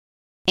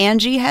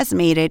Angie has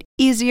made it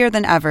easier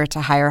than ever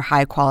to hire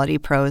high-quality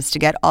pros to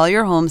get all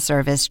your home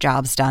service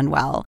jobs done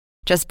well.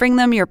 Just bring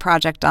them your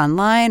project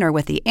online or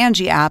with the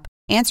Angie app,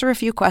 answer a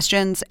few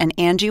questions, and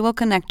Angie will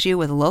connect you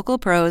with local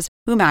pros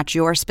who match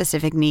your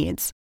specific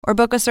needs. Or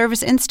book a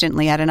service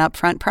instantly at an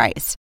upfront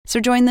price. So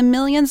join the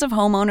millions of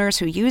homeowners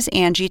who use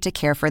Angie to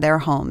care for their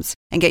homes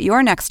and get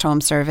your next home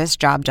service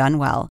job done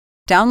well.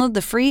 Download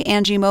the free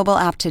Angie mobile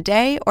app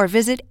today or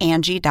visit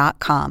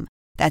Angie.com.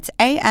 That's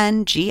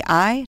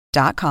ANGI.com.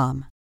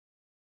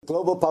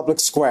 Global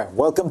Public Square.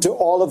 Welcome to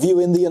all of you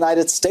in the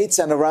United States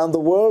and around the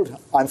world.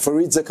 I'm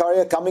Fareed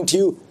Zakaria coming to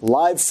you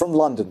live from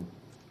London.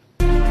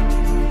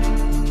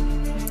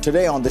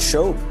 Today on the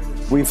show,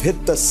 we've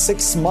hit the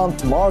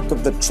 6-month mark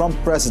of the Trump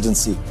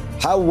presidency.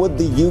 How would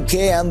the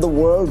UK and the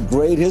world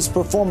grade his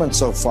performance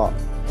so far?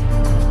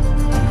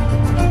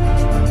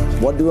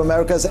 What do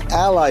America's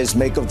allies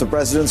make of the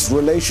president's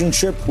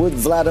relationship with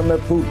Vladimir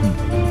Putin?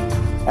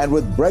 And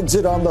with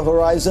Brexit on the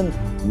horizon,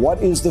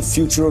 what is the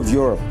future of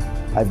Europe?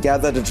 I've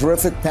gathered a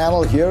terrific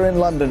panel here in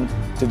London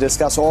to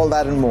discuss all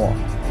that and more.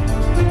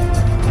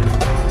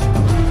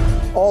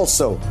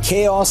 Also,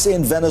 chaos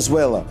in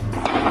Venezuela.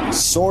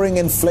 Soaring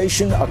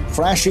inflation, a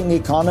crashing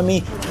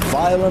economy,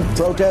 violent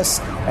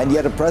protests, and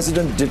yet a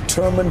president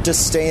determined to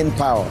stay in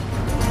power.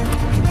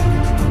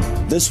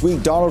 This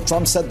week, Donald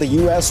Trump said the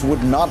U.S.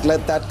 would not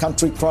let that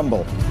country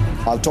crumble.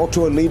 I'll talk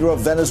to a leader of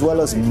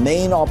Venezuela's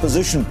main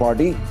opposition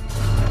party.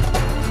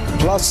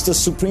 Plus, the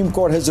Supreme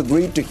Court has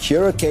agreed to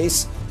hear a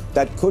case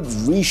that could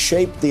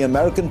reshape the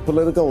American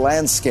political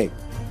landscape.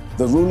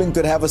 The ruling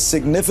could have a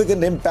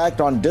significant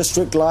impact on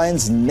district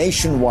lines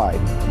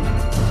nationwide.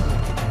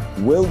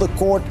 Will the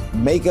court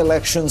make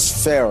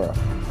elections fairer?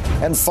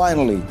 And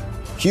finally,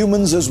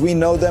 humans as we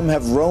know them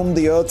have roamed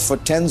the earth for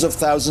tens of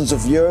thousands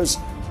of years.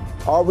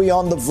 Are we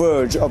on the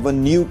verge of a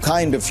new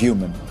kind of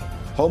human?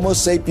 Homo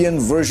sapien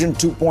version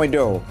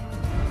 2.0.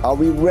 Are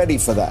we ready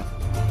for that?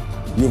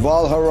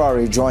 Yuval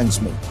Harari joins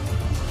me.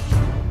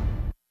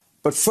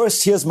 But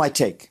first, here's my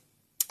take.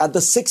 At the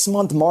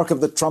 6-month mark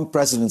of the Trump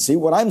presidency,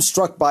 what I'm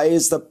struck by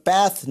is the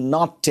path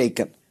not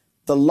taken,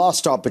 the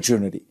lost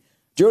opportunity.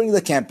 During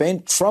the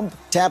campaign, Trump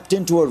tapped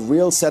into a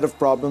real set of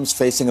problems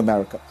facing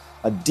America,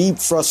 a deep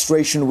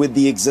frustration with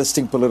the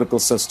existing political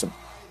system.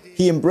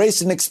 He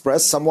embraced and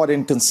expressed, somewhat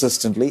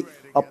inconsistently,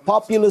 a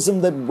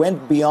populism that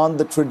went beyond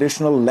the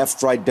traditional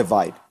left-right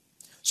divide.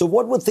 So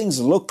what would things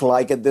look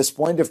like at this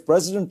point if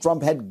President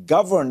Trump had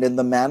governed in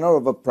the manner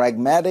of a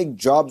pragmatic,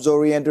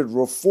 jobs-oriented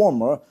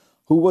reformer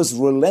who was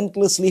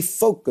relentlessly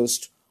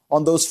focused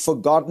on those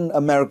forgotten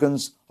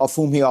Americans of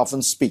whom he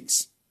often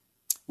speaks?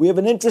 We have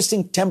an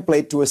interesting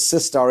template to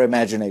assist our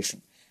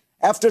imagination.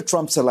 After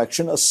Trump's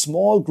election, a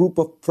small group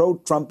of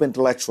pro-Trump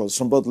intellectuals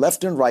from both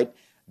left and right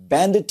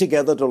banded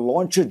together to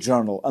launch a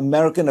journal,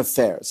 American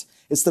Affairs.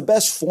 It's the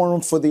best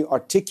forum for the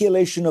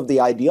articulation of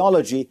the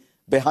ideology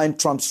behind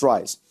Trump's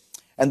rise.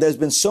 And there's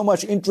been so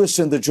much interest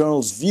in the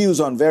journal's views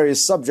on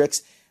various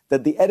subjects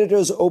that the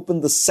editors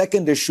opened the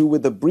second issue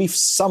with a brief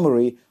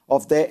summary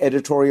of their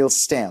editorial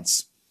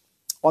stance.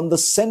 On the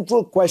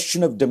central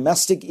question of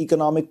domestic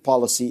economic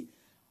policy,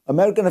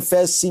 American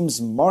Affairs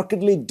seems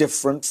markedly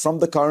different from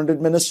the current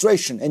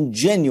administration and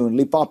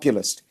genuinely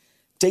populist.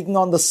 Taking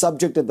on the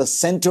subject at the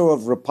center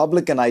of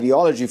Republican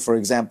ideology, for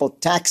example,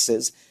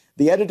 taxes,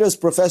 the editors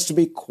profess to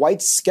be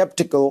quite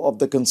skeptical of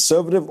the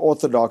conservative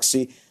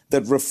orthodoxy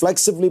that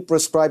reflexively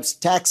prescribes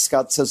tax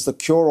cuts as the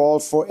cure-all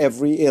for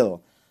every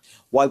ill.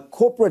 While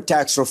corporate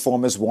tax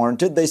reform is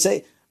warranted, they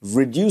say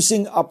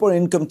reducing upper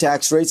income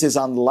tax rates is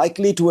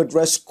unlikely to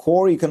address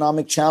core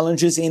economic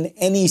challenges in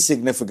any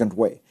significant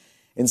way.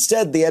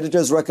 Instead, the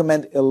editors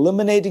recommend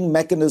eliminating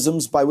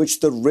mechanisms by which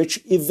the rich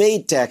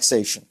evade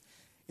taxation.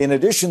 In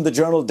addition, the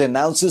journal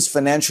denounces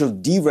financial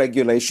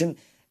deregulation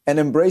and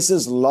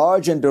embraces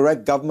large and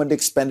direct government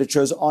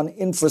expenditures on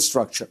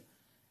infrastructure,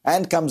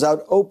 and comes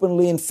out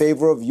openly in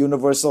favor of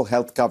universal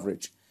health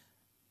coverage.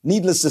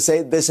 Needless to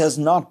say, this has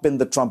not been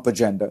the Trump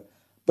agenda.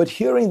 But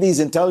hearing these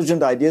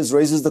intelligent ideas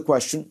raises the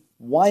question,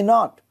 why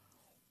not?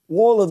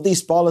 All of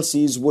these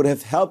policies would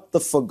have helped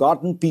the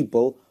forgotten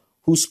people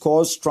whose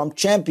cause Trump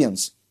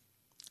champions.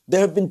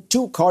 There have been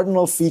two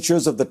cardinal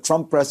features of the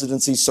Trump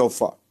presidency so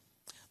far.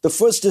 The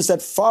first is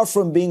that far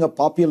from being a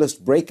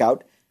populist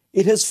breakout,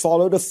 it has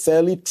followed a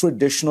fairly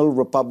traditional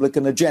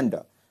Republican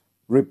agenda.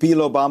 Repeal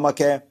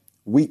Obamacare,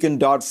 weaken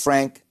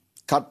Dodd-Frank,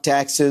 cut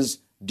taxes,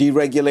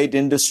 deregulate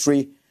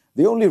industry.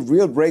 The only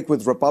real break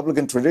with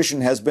Republican tradition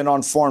has been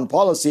on foreign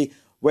policy,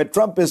 where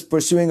Trump is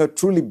pursuing a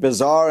truly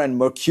bizarre and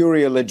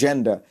mercurial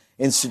agenda,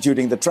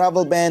 instituting the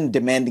travel ban,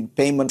 demanding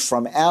payment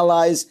from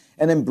allies,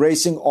 and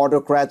embracing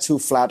autocrats who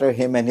flatter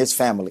him and his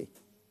family.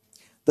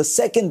 The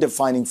second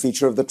defining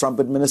feature of the Trump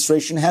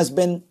administration has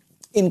been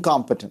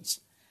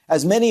incompetence.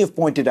 As many have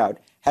pointed out,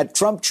 had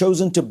Trump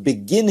chosen to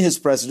begin his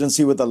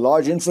presidency with a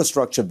large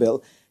infrastructure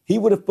bill, he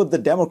would have put the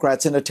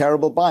Democrats in a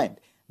terrible bind.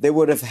 They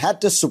would have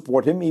had to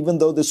support him, even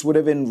though this would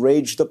have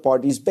enraged the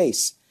party's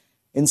base.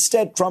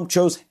 Instead, Trump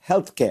chose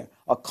health care,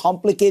 a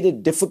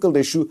complicated, difficult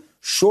issue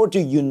sure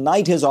to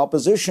unite his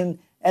opposition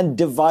and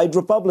divide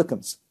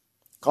Republicans.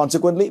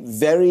 Consequently,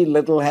 very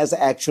little has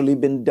actually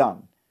been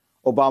done.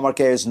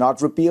 Obamacare is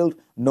not repealed.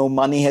 No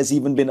money has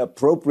even been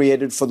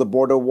appropriated for the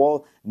border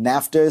wall.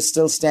 NAFTA is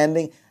still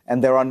standing,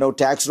 and there are no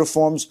tax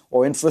reforms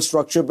or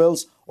infrastructure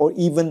bills or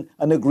even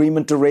an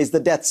agreement to raise the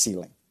debt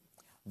ceiling.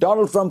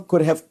 Donald Trump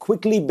could have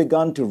quickly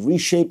begun to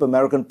reshape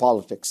American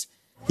politics.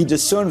 He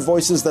discerned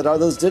voices that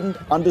others didn't,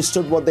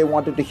 understood what they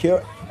wanted to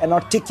hear, and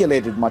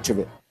articulated much of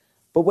it.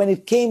 But when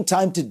it came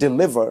time to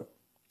deliver,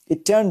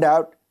 it turned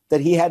out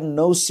that he had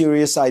no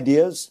serious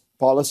ideas,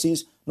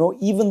 policies, nor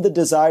even the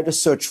desire to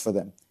search for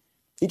them.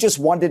 He just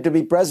wanted to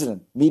be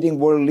president, meeting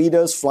world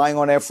leaders, flying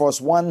on Air Force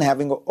One,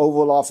 having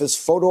Oval Office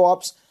photo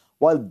ops,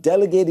 while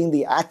delegating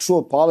the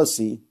actual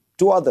policy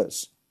to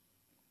others.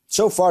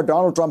 So far,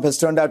 Donald Trump has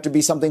turned out to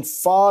be something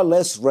far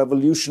less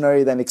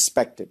revolutionary than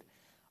expected.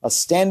 A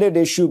standard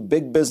issue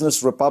big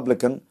business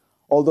Republican,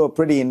 although a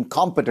pretty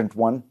incompetent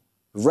one,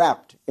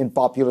 wrapped in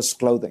populist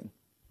clothing.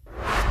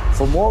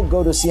 For more,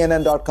 go to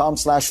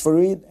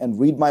cnn.com/Fareed and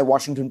read my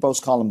Washington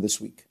Post column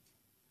this week.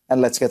 And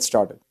let's get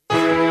started.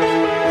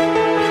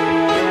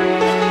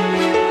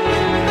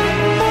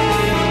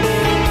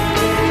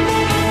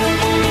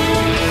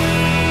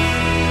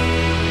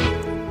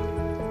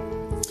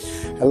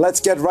 And let's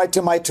get right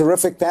to my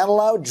terrific panel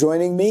now.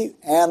 Joining me,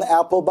 Anne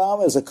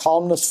Applebaum is a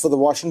columnist for the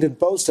Washington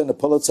Post and a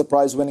Pulitzer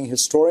Prize-winning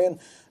historian.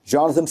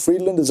 Jonathan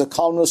Friedland is a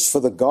columnist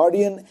for The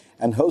Guardian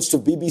and host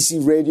of BBC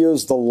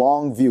Radio's The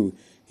Long View.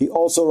 He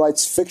also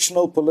writes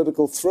fictional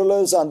political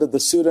thrillers under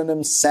the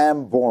pseudonym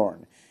Sam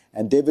Bourne.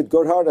 And David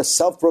Goodhart, a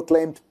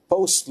self-proclaimed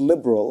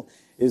post-liberal,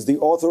 is the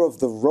author of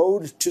The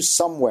Road to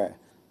Somewhere,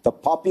 The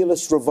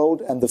Populist Revolt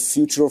and the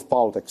Future of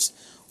Politics.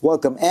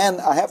 Welcome. Anne,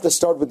 I have to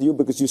start with you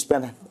because you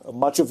spent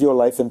much of your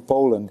life in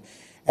Poland,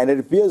 and it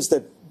appears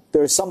that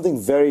there is something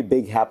very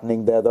big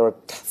happening there. There are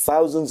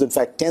thousands, in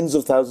fact, tens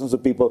of thousands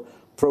of people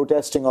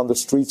protesting on the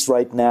streets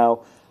right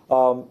now.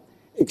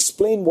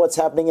 Explain what's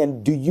happening,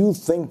 and do you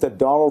think that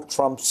Donald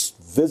Trump's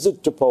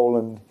visit to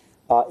Poland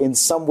in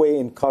some way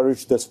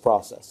encouraged this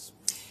process?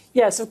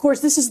 Yes, of course,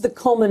 this is the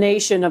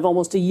culmination of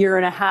almost a year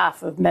and a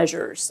half of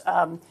measures.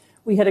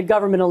 We had a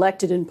government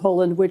elected in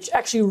Poland, which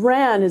actually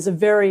ran as a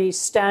very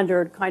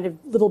standard, kind of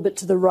little bit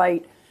to the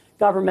right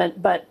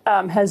government, but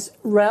has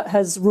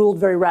ruled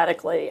very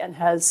radically and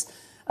has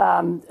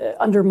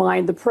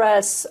undermined the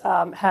press,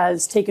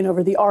 has taken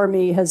over the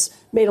army, has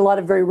made a lot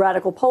of very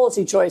radical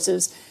policy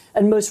choices.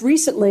 And most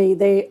recently,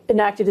 they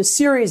enacted a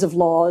series of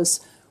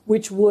laws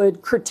which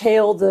would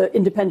curtail the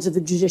independence of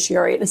the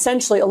judiciary and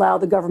essentially allow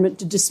the government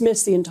to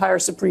dismiss the entire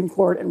Supreme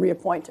Court and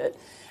reappoint it.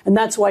 And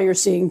that's why you're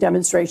seeing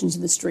demonstrations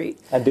in the street.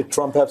 And did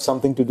Trump have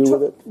something to do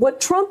with it? What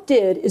Trump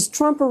did is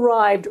Trump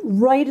arrived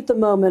right at the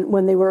moment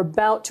when they were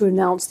about to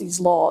announce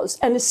these laws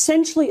and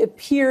essentially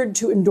appeared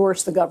to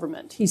endorse the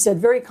government. He said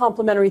very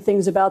complimentary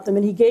things about them,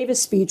 and he gave a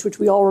speech, which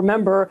we all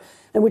remember,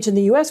 and which in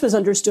the U.S. was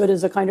understood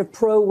as a kind of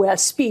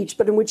pro-West speech,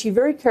 but in which he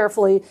very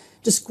carefully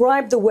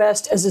described the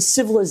West as a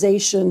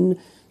civilization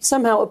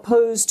somehow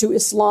opposed to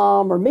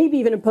Islam or maybe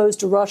even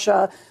opposed to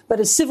Russia, but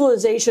a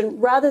civilization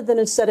rather than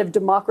a set of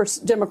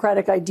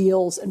democratic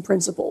ideals and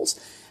principles.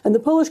 And the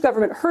Polish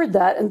government heard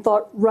that and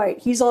thought, right,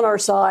 he's on our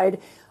side.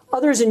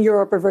 Others in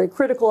Europe are very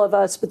critical of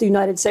us, but the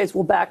United States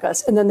will back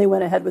us. And then they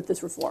went ahead with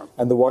this reform.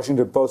 And the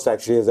Washington Post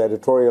actually has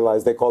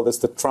editorialized, they call this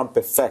the Trump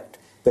effect,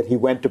 that he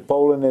went to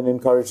Poland and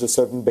encouraged a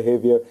certain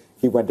behavior.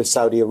 He went to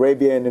Saudi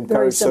Arabia and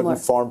encouraged certain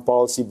foreign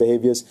policy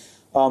behaviors.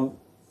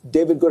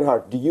 David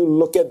Goodhart, do you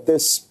look at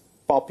this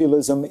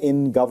populism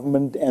in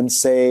government and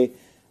say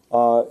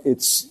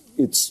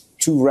it's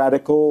too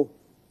radical?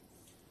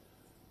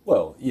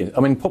 Well, yeah. I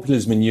mean,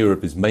 populism in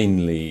Europe is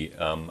mainly,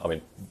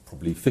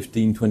 probably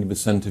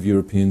 15-20% of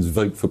Europeans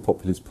vote for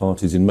populist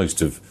parties. In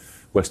most of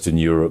Western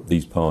Europe,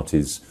 these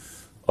parties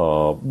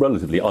are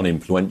relatively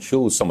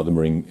uninfluential. Some of them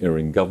are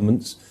in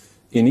governments.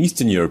 In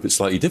Eastern Europe, it's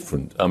slightly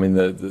different. I mean,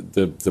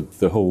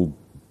 the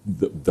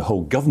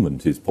whole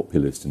government is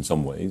populist in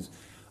some ways,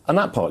 and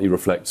that partly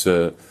reflects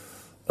a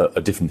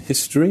different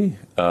history.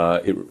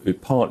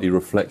 It partly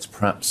reflects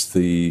perhaps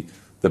the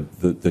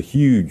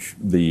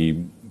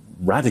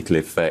radical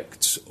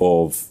effects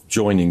of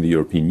joining the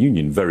European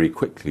Union very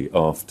quickly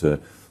after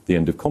the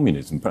end of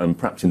communism. And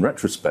perhaps in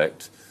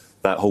retrospect,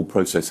 that whole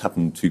process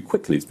happened too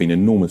quickly. It's been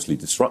enormously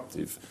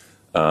disruptive.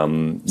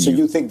 So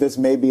you think this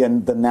may be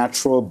the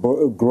natural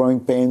growing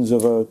pains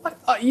of a...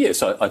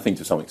 Yes, I think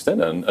to some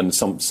extent, and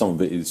some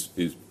of it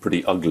is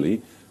pretty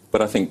ugly.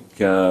 But I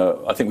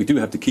think we do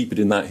have to keep it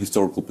in that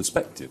historical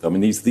perspective. I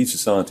mean, these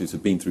societies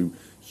have been through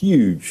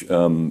huge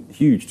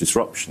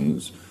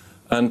disruptions,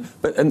 and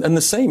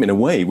the same in a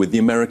way with the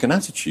American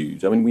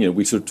attitude. I mean,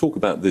 we sort of talk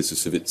about this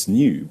as if it's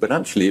new, but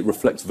actually it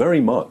reflects very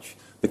much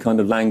the kind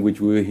of language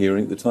we were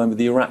hearing at the time of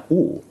the Iraq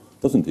War,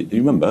 doesn't it? Do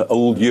you remember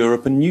old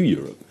Europe and new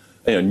Europe?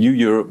 New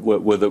Europe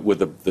were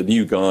the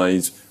new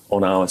guys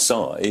on our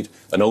side,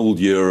 and old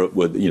Europe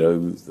were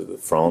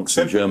France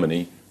and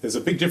Germany. There's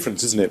a big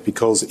difference, isn't it?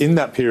 Because in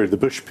that period, the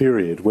Bush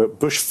period, what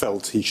Bush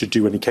felt he should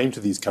do when he came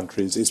to these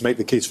countries is make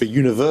the case for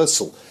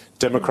universal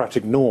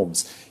democratic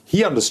norms.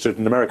 he understood,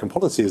 and American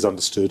policy has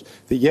understood,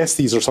 that yes,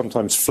 these are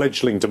sometimes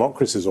fledgling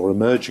democracies or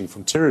emerging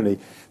from tyranny,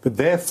 but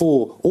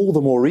therefore all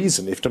the more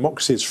reason, if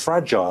democracy is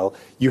fragile,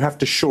 you have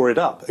to shore it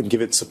up and give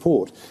it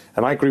support.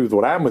 And I agree with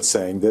what Anne was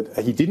saying, that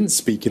he didn't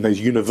speak in those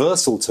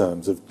universal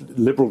terms of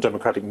liberal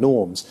democratic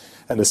norms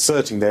and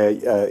asserting their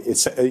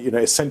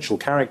essential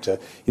character.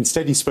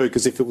 Instead, he spoke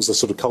as if it was a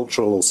sort of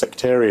cultural or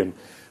sectarian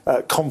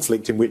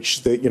conflict in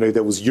which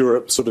there was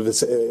Europe, sort of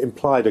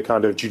implied a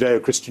kind of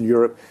Judeo-Christian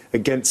Europe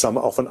against some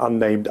often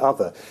unnamed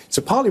other.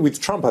 So partly with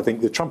Trump, I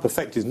think the Trump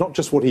effect is not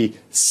just what he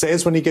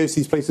says when he goes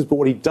to these places, but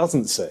what he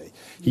doesn't say.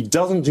 He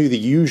doesn't do the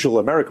usual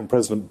American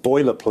president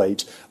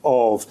boilerplate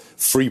of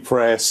free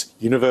press,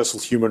 universal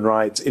human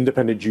rights,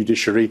 independent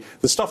judiciary,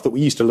 the stuff that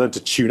we used to learn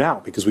to tune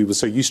out because we were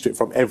so used to it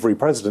from every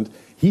president.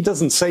 He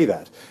doesn't say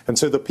that. And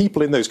so the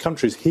people in those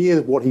countries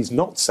hear what he's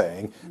not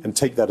saying and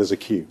take that as a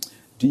cue.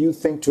 Do you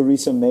think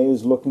Theresa May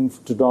is looking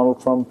to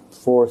Donald Trump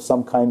for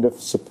some kind of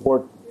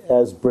support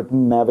as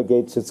Britain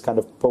navigates its kind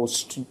of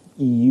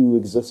post-EU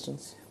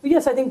existence? Well,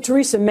 yes, I think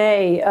Theresa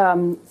May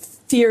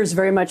fears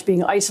very much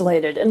being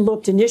isolated and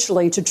looked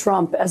initially to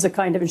Trump as a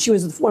kind of, and she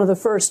was one of the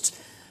first,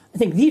 I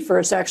think the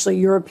first actually,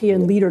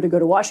 European leader to go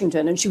to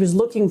Washington. And she was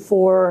looking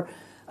for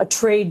a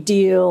trade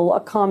deal, a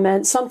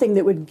comment, something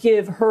that would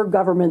give her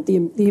government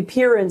the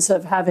appearance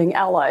of having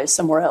allies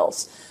somewhere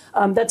else.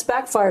 That's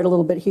backfired a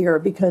little bit here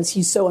because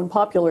he's so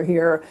unpopular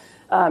here.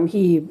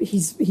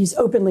 He's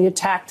openly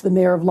attacked the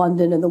mayor of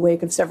London in the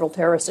wake of several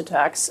terrorist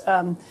attacks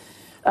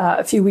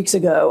a few weeks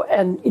ago.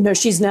 And,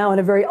 she's now in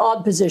a very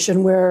odd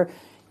position where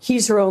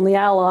he's her only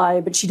ally,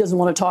 but she doesn't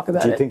want to talk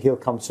about it. Do you think he'll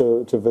come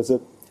to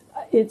visit?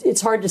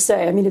 It's hard to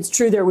say. I mean, it's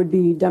true there would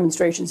be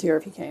demonstrations here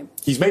if he came.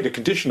 He's made a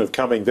condition of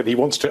coming that he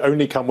wants to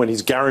only come when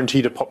he's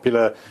guaranteed a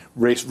popular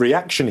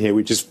reaction here,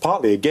 which is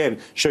partly, again,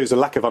 shows a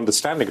lack of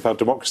understanding of how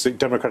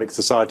democratic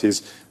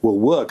societies will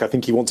work. I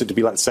think he wants it to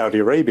be like Saudi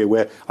Arabia,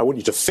 where I want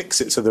you to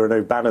fix it so there are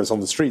no banners on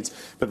the streets.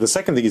 But the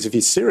second thing is, if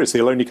he's serious,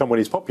 he'll only come when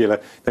he's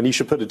popular, then he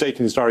should put a date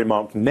in his diary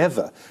marked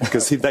never,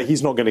 because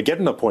he's not going to get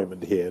an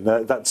appointment here.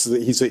 And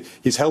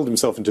he's held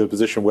himself into a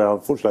position where,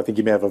 unfortunately, I think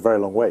he may have a very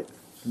long wait.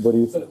 What do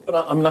you think? But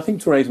I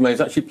think Theresa May has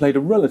actually played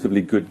a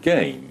relatively good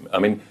game. I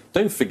mean,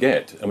 don't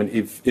forget,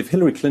 if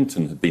Hillary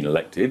Clinton had been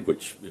elected,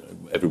 which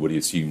everybody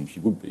assumed she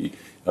would be,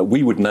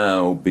 we would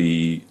now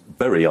be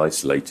very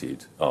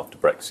isolated after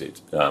Brexit.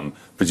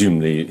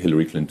 Presumably,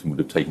 Hillary Clinton would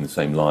have taken the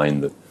same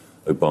line that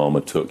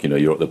Obama took.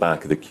 You're at the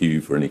back of the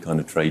queue for any kind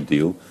of trade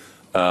deal.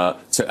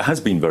 So it has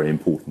been very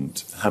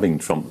important having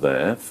Trump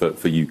there for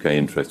UK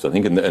interests, I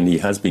think, and he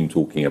has been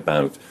talking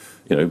about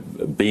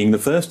being the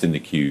first in the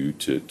queue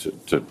to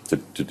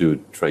do a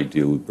trade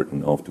deal with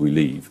Britain after we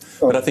leave.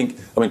 But I think,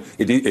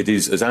 it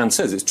is, as Anne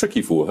says, it's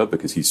tricky for her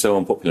because he's so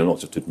unpopular,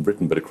 not just in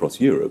Britain, but across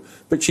Europe.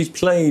 But she's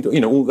played,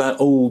 all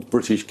that old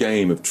British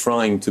game of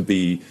trying to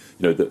be,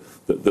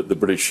 the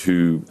British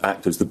who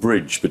act as the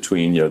bridge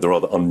between, the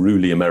rather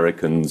unruly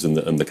Americans and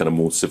the kind of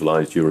more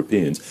civilized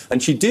Europeans.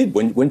 And she did,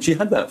 when she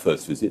had that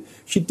first visit,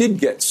 she did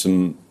get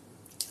some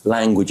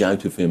language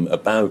out of him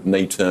about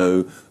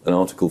NATO and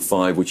Article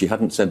 5, which he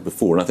hadn't said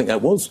before. And I think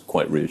that was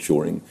quite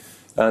reassuring.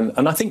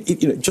 And I think,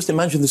 just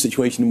imagine the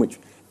situation in which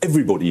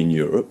everybody in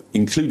Europe,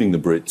 including the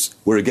Brits,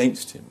 were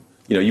against him.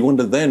 You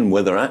wonder then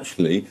whether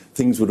actually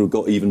things would have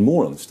got even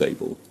more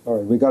unstable. All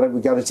right,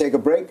 we got to take a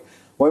break.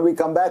 When we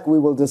come back, we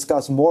will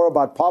discuss more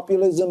about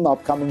populism,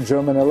 upcoming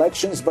German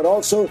elections, but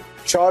also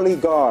Charlie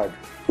Gard,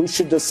 who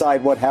should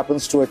decide what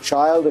happens to a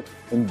child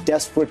in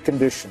desperate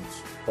conditions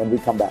when we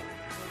come back.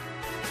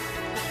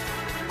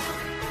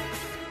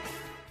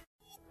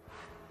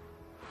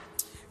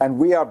 And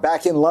we are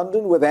back in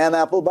London with Anne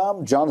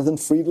Applebaum, Jonathan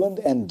Friedland,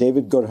 and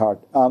David Goodhart.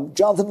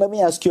 Jonathan, let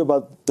me ask you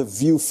about the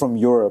view from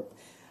Europe.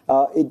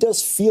 It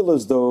does feel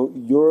as though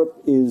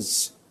Europe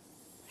is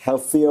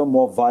healthier,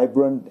 more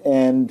vibrant.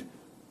 And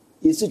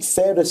is it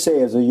fair to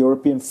say, as a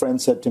European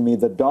friend said to me,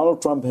 that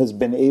Donald Trump has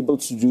been able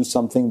to do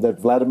something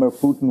that Vladimir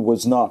Putin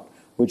was not,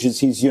 which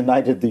is he's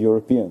united the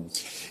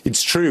Europeans?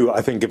 It's true,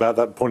 I think, about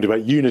that point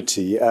about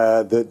unity,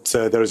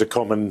 that there is a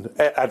common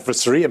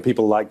adversary and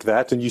people like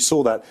that. And you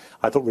saw that,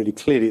 I thought, really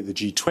clearly at the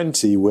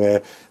G20,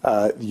 where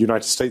the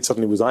United States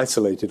suddenly was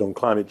isolated on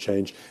climate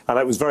change. And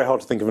it was very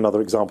hard to think of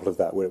another example of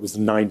that, where it was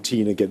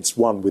 19 against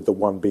 1, with the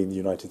 1 being the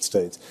United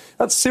States.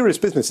 That's serious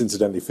business,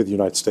 incidentally, for the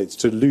United States,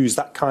 to lose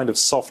that kind of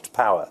soft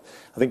power.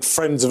 I think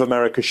friends of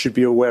America should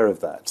be aware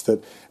of that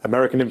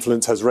American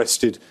influence has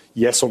rested,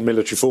 yes, on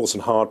military force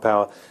and hard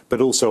power,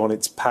 but also on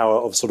its power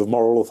of sort of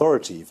moral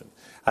authority even.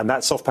 And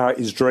that soft power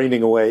is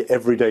draining away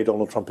every day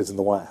Donald Trump is in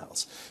the White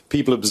House.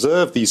 People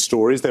observe these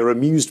stories, they're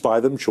amused by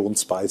them, Sean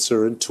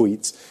Spicer and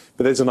tweets,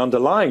 but there's an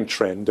underlying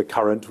trend, a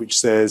current, which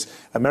says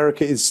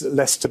America is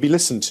less to be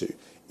listened to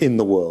in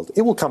the world.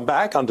 It will come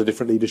back under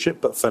different leadership,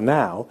 but for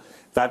now,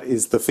 that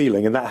is the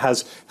feeling, and that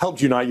has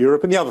helped unite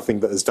Europe. And the other thing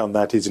that has done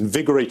that is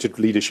invigorated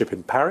leadership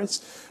in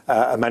Paris.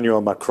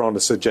 Emmanuel Macron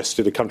has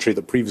suggested a country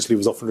that previously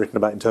was often written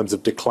about in terms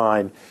of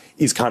decline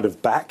is kind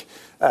of back.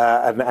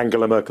 and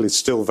Angela Merkel is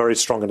still very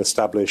strong and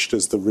established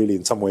as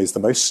in some ways, the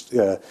most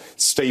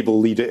stable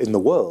leader in the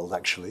world,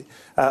 actually.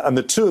 And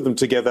the two of them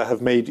together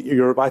have made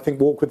Europe, I think,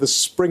 walk with a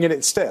spring in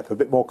its step, a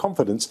bit more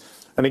confidence.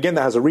 And again,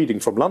 that has a reading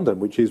from London,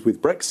 which is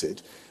with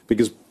Brexit,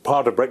 because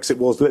part of Brexit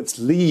was let's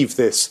leave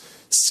this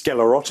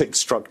sclerotic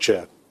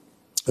structure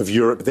of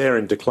Europe there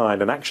in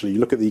decline. And actually, you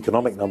look at the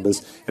economic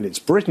numbers, and it's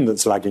Britain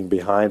that's lagging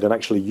behind, and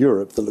actually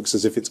Europe that looks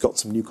as if it's got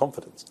some new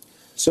confidence.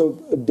 So,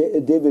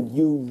 David,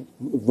 you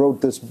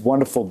wrote this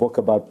wonderful book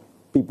about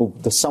people,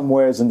 the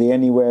somewheres and the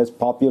anywheres,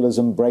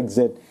 populism,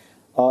 Brexit.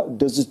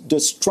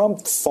 Does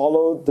Trump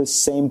follow the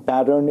same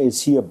pattern?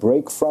 Is he a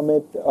break from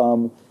it?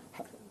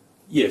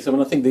 Yes, I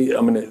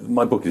mean,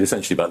 my book is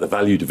essentially about the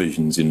value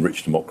divisions in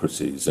rich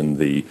democracies and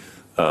the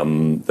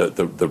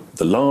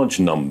large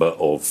number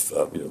of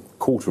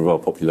quarter of our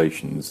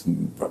populations,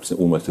 perhaps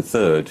almost a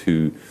third,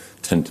 who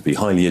tend to be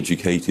highly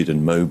educated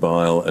and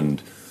mobile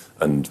and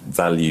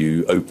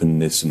value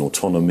openness and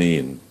autonomy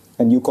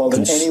and you call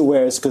them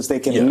anywheres because they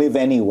can live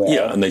anywhere.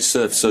 Yeah, and they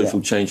surf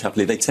social change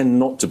happily. They tend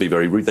not to be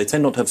very rude. They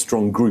tend not to have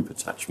strong group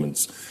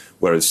attachments.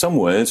 Whereas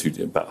somewheres,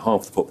 about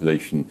half the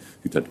population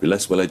who tend to be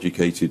less well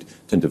educated,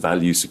 tend to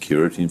value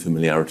security and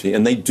familiarity,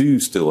 and they do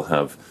still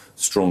have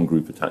strong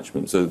group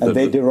attachments. So and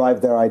they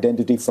derive their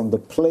identity from the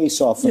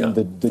place, often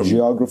the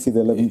geography they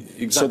live in.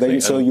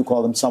 Exactly. So you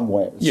call them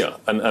somewheres. Yeah,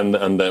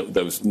 and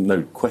there was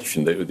no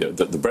question that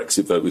the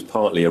Brexit vote was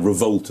partly a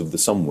revolt of the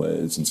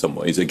somewheres in some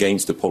ways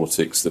against a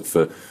politics that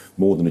for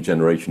more than a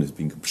generation has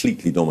been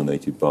completely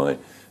dominated by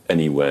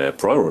anywhere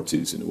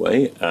priorities in a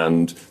way.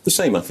 And the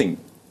same, I think,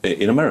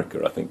 in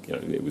America. I think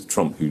it was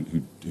Trump who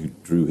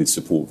drew his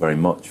support very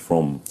much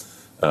from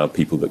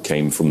people that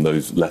came from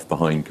those left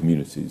behind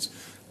communities.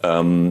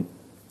 And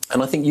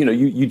I think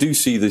you do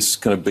see this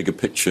kind of bigger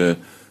picture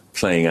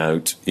playing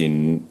out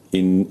in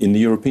the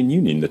European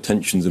Union. The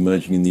tensions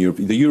emerging in the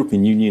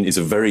European Union is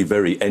a very,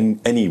 very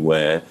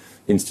anywhere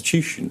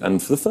institution,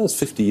 and for the first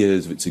 50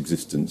 years of its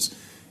existence,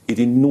 it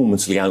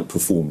enormously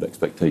outperformed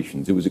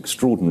expectations. It was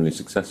extraordinarily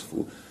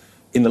successful.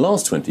 In the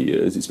last 20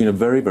 years, it's been a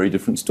very, very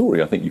different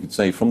story. I think you could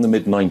say from the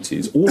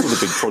mid-90s, all of the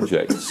big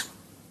projects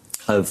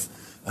have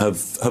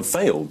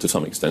failed to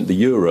some extent. The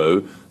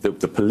euro,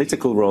 the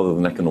political rather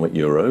than economic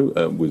euro,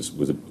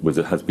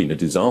 has been a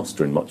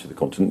disaster in much of the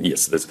continent.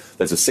 Yes,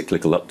 there's a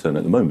cyclical upturn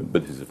at the moment,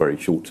 but this is a very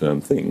short-term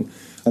thing.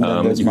 And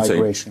then there's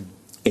migration.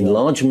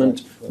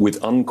 Enlargement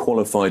with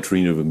unqualified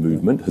freedom of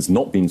movement has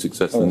not been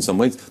successful in some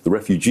ways. The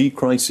refugee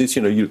crisis,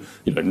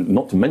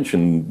 not to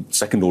mention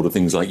second-order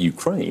things like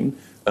Ukraine,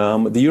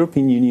 the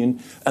European Union,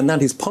 and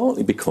that is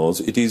partly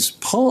because it is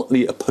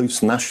partly a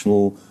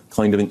post-national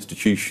kind of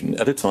institution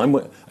at a time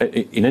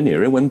in an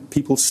era when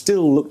people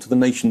still look to the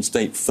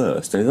nation-state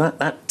first, and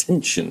that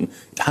tension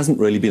it hasn't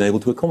really been able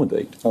to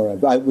accommodate. All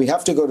right, we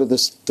have to go to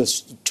this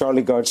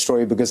Charlie Gard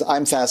story because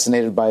I'm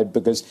fascinated by it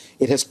because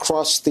it has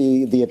crossed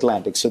the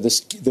Atlantic. So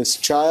this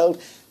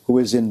child who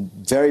is in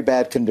very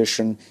bad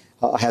condition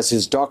has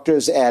his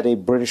doctors at a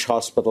British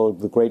hospital,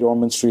 the Great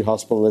Ormond Street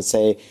Hospital, that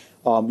say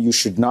you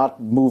should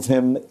not move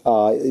him,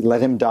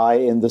 let him die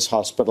in this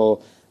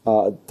hospital.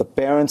 The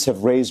parents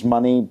have raised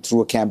money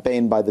through a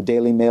campaign by the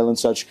Daily Mail and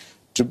such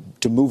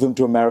to move him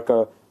to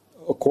America.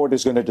 A court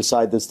is going to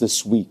decide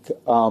this week.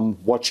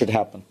 What should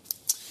happen?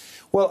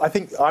 Well, I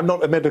think I'm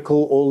not a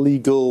medical or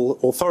legal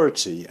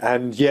authority,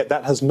 and yet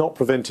that has not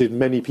prevented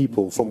many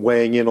people from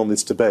weighing in on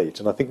this debate.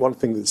 And I think one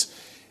thing that's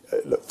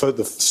for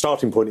the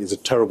starting point is a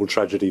terrible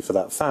tragedy for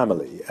that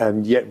family.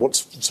 And yet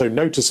what's so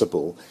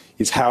noticeable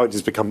is how it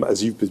has become,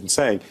 as you've been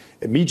saying,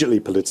 immediately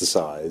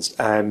politicised.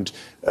 And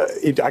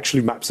it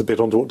actually maps a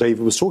bit onto what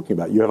David was talking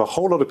about. You have a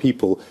whole lot of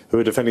people who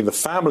are defending the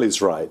family's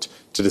right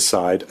to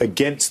decide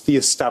against the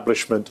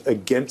establishment,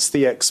 against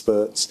the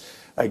experts,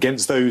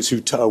 against those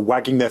who are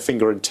wagging their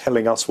finger and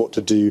telling us what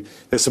to do.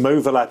 There's some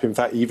overlap, in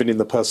fact, even in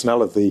the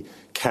personnel of the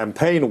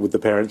campaign or with the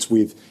parents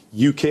with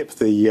UKIP,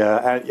 the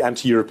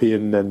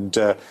anti-European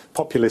and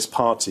populist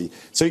party.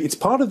 So it's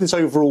part of this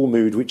overall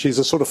mood, which is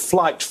a sort of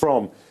flight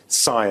from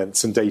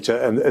science and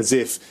data, and as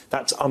if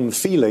that's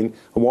unfeeling,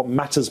 and what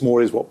matters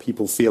more is what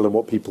people feel and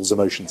what people's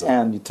emotions are.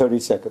 And 30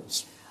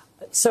 seconds.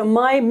 So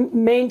my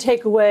main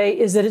takeaway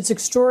is that it's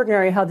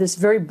extraordinary how this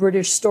very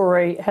British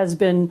story has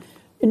been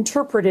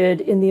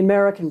interpreted in the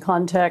American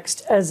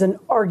context as an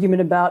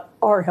argument about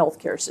our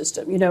healthcare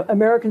system. You know,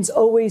 Americans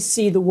always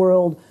see the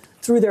world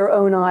through their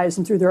own eyes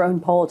and through their own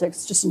politics.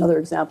 It's just another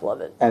example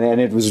of it.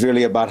 And it was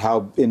really about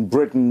how in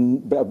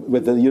Britain,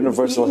 with the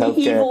universal health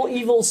care...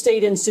 Evil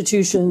state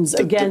institutions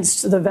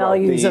against the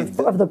values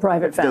of the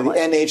private family.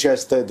 The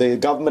NHS, the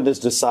government is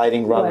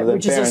deciding rather than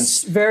which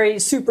parents. Is a very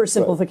super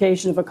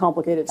simplification of a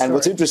complicated story. And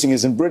what's interesting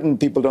is in Britain,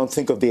 people don't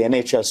think of the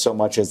NHS so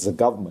much as the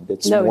government.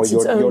 It's more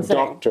your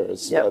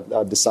doctors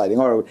are deciding.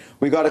 All right,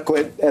 we got to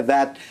quit at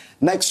that.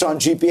 Next on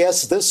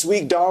GPS, this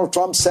week, Donald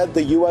Trump said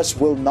the U.S.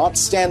 will not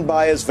stand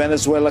by as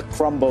Venezuela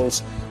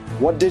crumbles.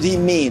 What did he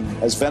mean?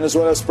 As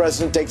Venezuela's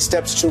president takes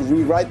steps to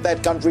rewrite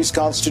that country's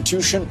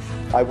constitution,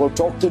 I will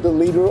talk to the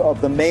leader of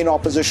the main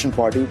opposition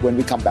party when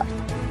we come back.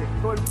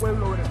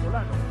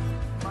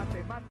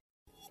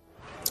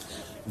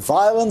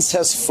 Violence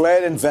has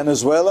flared in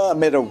Venezuela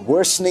amid a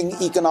worsening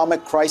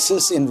economic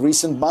crisis in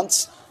recent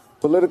months.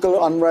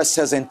 Political unrest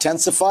has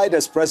intensified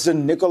as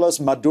President Nicolas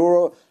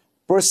Maduro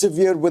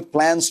persevered with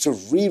plans to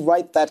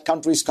rewrite that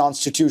country's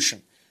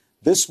constitution.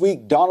 This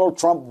week, Donald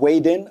Trump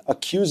weighed in,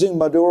 accusing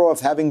Maduro of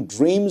having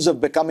dreams of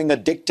becoming a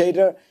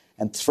dictator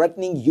and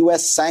threatening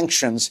U.S.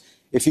 sanctions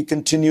if he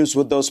continues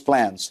with those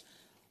plans.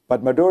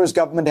 But Maduro's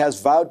government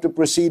has vowed to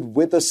proceed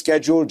with a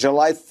scheduled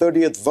July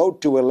 30th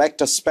vote to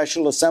elect a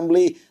special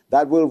assembly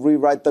that will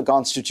rewrite the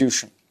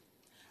constitution.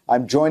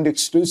 I'm joined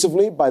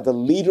exclusively by the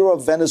leader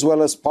of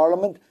Venezuela's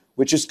parliament,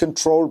 which is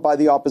controlled by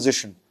the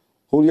opposition.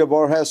 Julia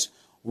Borges,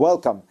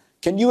 welcome.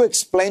 Can you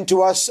explain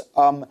to us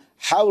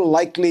how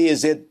likely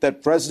is it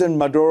that President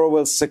Maduro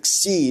will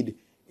succeed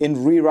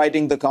in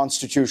rewriting the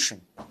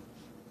constitution?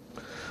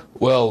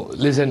 Well,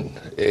 listen,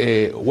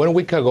 1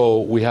 week ago,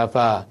 we have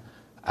a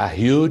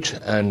huge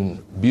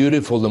and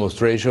beautiful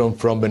demonstration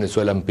from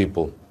Venezuelan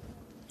people.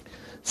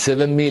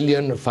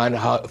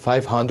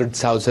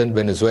 7,500,000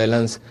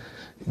 Venezuelans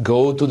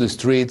go to the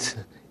streets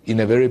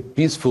in a very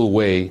peaceful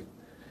way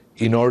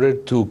in order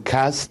to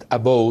cast a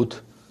vote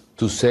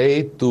to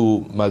say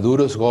to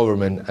Maduro's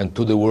government and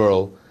to the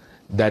world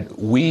that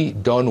we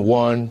don't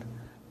want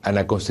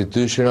a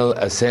constitutional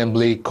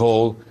assembly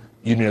called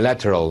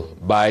unilateral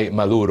by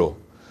Maduro.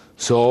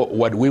 So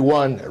what we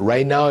want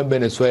right now in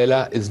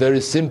Venezuela is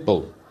very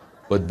simple,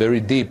 but very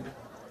deep.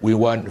 We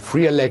want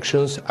free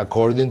elections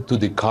according to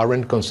the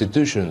current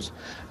constitutions.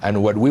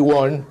 And what we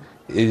want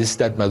is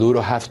that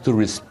Maduro has to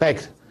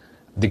respect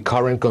the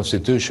current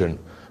constitution.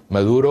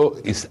 Maduro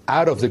is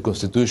out of the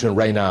constitution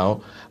right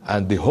now,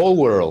 and the whole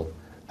world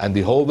and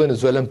the whole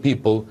Venezuelan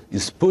people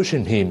is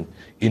pushing him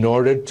in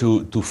order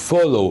to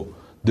follow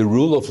the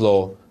rule of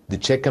law, the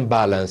check and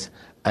balance,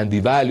 and the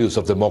values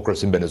of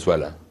democracy in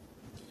Venezuela.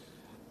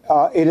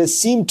 It has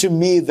seemed to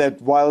me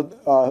that while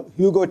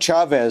Hugo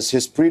Chavez,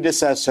 his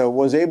predecessor,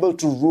 was able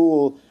to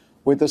rule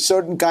with a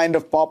certain kind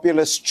of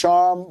populist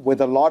charm,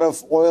 with a lot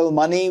of oil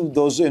money,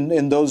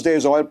 in those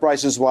days oil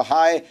prices were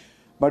high,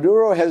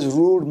 Maduro has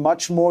ruled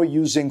much more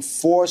using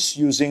force,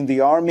 using the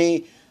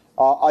army.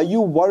 Are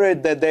you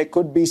worried that there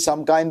could be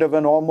some kind of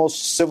an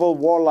almost civil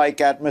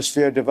war-like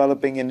atmosphere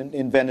developing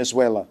in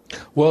Venezuela?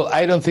 Well,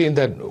 I don't think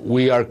that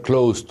we are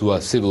close to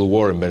a civil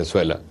war in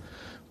Venezuela,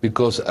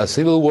 because a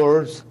civil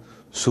war is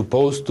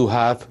supposed to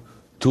have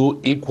two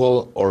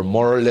equal or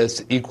more or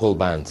less equal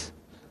bands.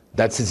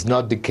 That is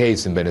not the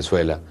case in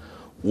Venezuela.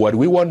 What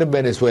we want in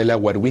Venezuela,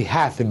 what we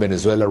have in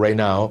Venezuela right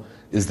now,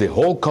 is the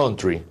whole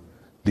country,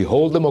 the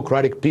whole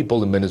democratic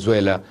people in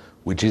Venezuela,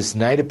 which is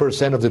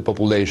 90% of the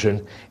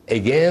population,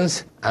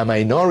 against a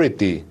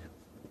minority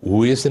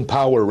who is in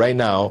power right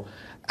now,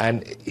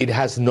 and it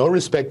has no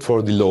respect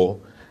for the law,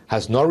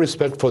 has no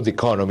respect for the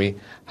economy,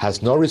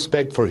 has no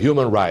respect for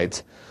human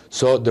rights.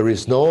 So there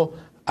is no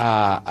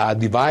a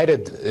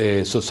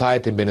divided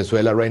society in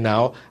Venezuela right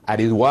now, and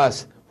it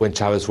was when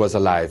Chavez was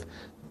alive.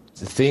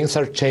 Things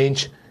are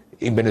changed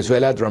in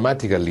Venezuela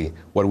dramatically.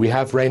 What we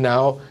have right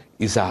now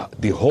is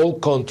the whole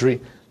country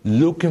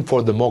looking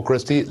for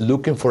democracy,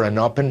 looking for an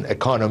open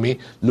economy,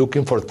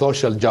 looking for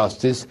social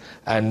justice,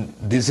 and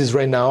this is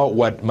right now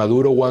what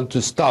Maduro wants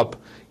to stop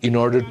in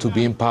order to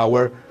be in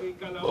power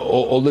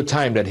all the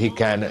time that he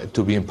can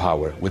to be in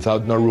power,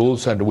 without no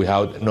rules and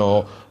without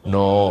no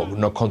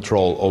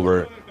control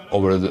over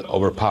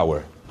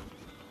power.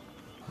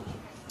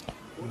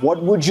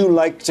 What would you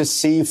like to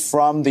see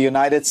from the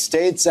United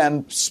States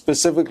and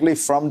specifically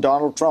from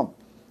Donald Trump?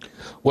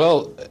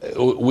 Well,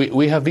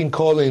 we have been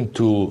calling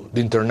to the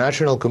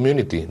international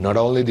community, not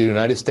only the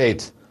United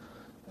States,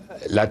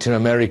 Latin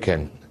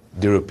American,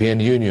 the European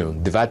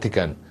Union, the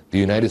Vatican, the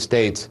United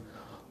States,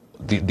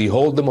 the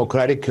whole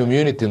democratic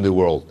community in the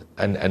world.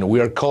 And we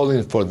are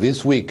calling for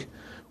this week,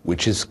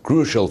 which is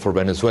crucial for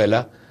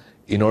Venezuela,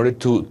 in order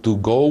to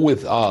go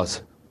with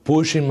us,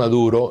 pushing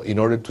Maduro in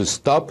order to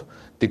stop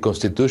the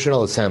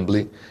Constitutional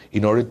Assembly,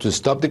 in order to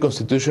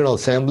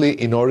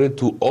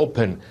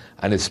open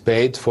a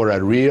space for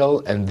a real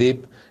and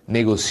deep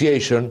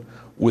negotiation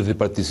with the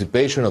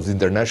participation of the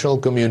international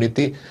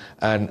community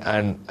and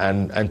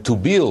to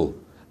build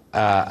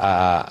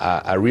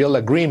a real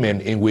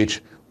agreement in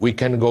which we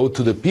can go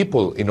to the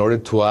people in order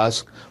to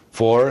ask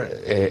for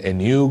a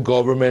new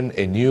government,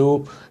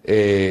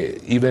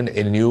 even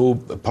a new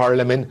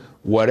parliament,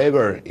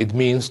 whatever it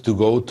means to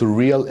go to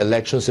real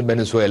elections in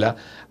Venezuela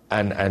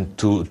and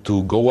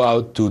to go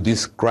out to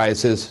this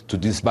crisis, to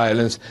this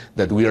violence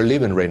that we are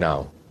living right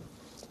now.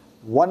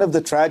 One of the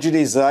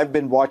tragedies that I've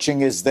been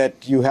watching is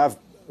that you have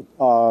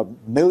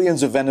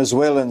millions of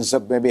Venezuelans,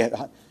 maybe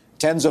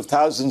tens of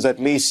thousands at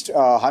least,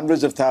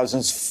 hundreds of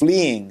thousands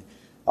fleeing.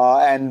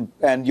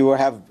 And you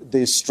have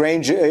the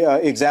strange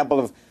example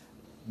of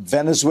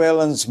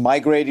Venezuelans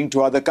migrating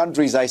to other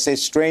countries. I say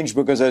strange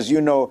because, as you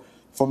know,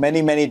 for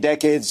many, many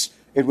decades,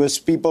 it was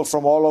people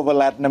from all over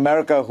Latin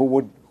America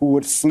who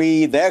would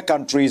flee their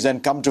countries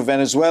and come to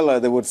Venezuela.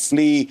 They would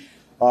flee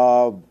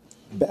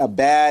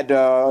bad,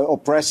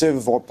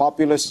 oppressive or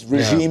populist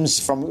regimes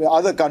from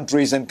other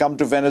countries and come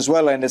to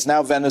Venezuela. And it's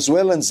now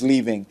Venezuelans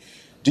leaving.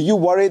 Do you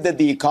worry that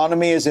the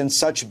economy is in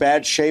such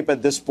bad shape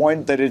at this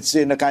point that it's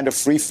in a kind of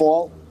free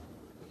fall?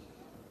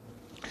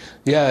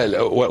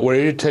 Yeah, what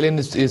you're telling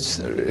is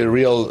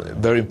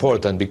very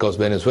important, because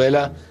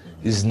Venezuela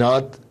is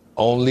not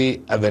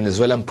only a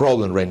Venezuelan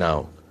problem right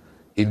now.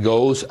 It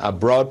goes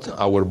abroad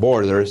our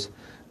borders,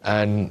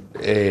 and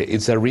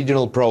it's a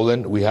regional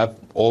problem. We have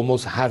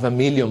almost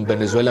 500,000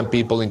 Venezuelan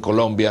people in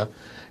Colombia.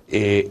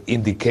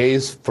 In the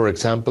case, for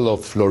example,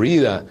 of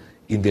Florida,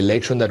 in the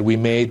election that we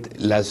made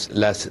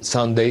last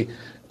Sunday,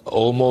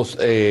 almost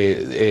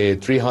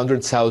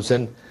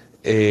 300,000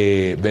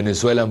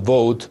 Venezuelan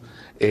vote.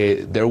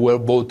 There were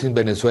voting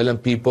Venezuelan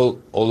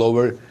people all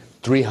over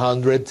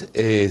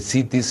 300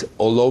 cities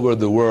all over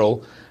the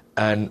world,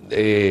 and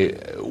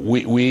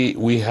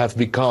we have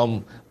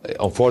become,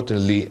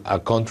 unfortunately, a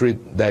country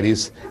that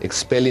is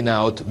expelling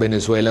out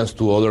Venezuelans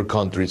to other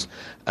countries,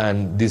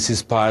 and this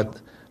is part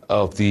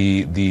of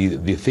the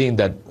thing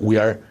that we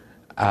are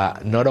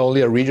not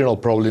only a regional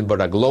problem but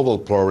a global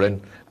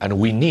problem, and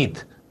we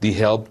need the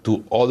help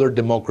to other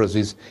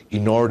democracies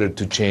in order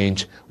to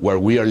change where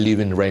we are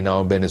living right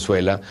now in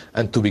Venezuela,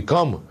 and to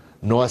become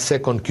not a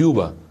second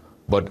Cuba,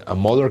 but a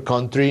mother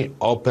country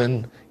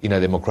open in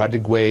a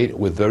democratic way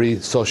with very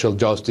social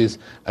justice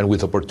and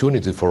with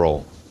opportunity for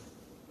all.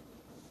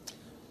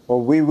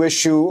 Well, we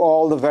wish you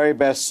all the very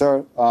best,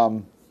 sir.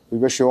 We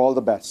wish you all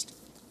the best.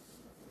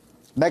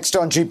 Next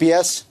on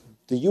GPS,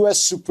 the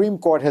U.S. Supreme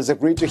Court has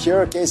agreed to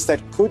hear a case that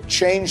could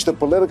change the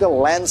political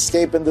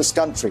landscape in this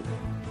country.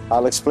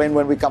 I'll explain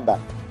when we come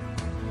back.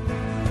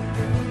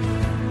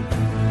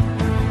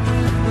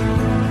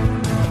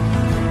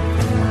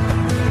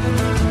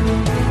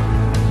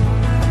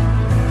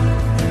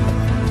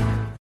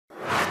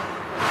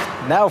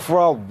 Now for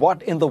our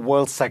What in the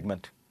World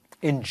segment.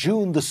 In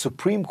June, the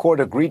Supreme Court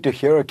agreed to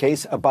hear a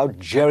case about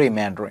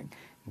gerrymandering,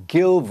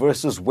 Gill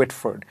versus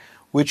Whitford,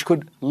 which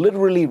could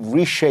literally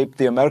reshape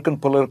the American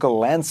political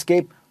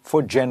landscape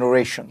for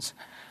generations.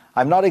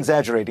 I'm not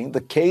exaggerating.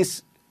 The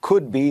case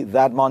could be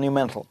that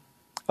monumental.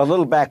 A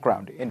little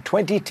background. In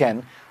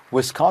 2010,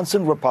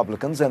 Wisconsin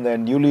Republicans and their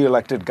newly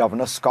elected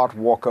governor, Scott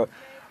Walker,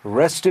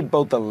 wrested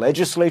both the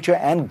legislature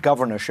and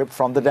governorship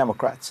from the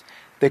Democrats.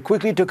 They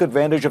quickly took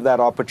advantage of that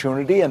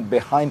opportunity and,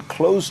 behind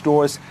closed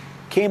doors,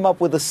 came up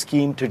with a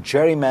scheme to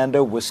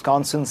gerrymander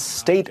Wisconsin's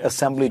state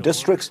assembly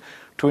districts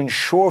to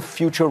ensure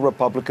future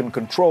Republican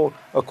control,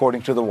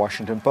 according to the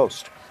Washington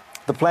Post.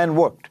 The plan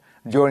worked.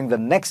 During the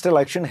next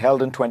election,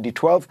 held in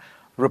 2012,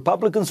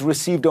 Republicans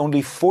received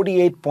only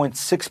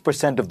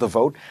 48.6% of the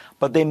vote,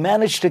 but they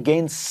managed to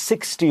gain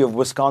 60 of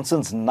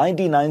Wisconsin's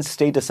 99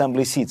 state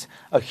assembly seats,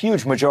 a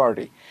huge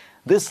majority.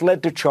 This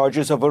led to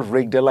charges of a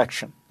rigged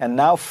election. And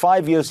now,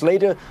 5 years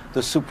later,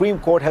 the Supreme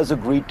Court has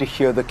agreed to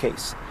hear the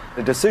case.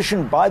 The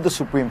decision by the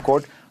Supreme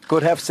Court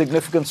could have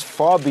significance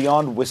far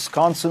beyond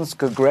Wisconsin's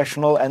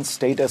congressional and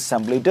state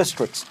assembly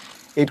districts.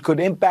 It could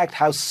impact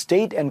how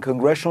state and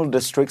congressional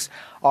districts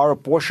are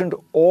apportioned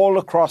all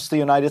across the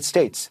United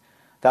States.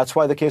 That's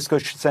why the case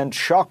could send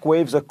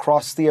shockwaves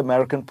across the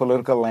American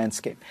political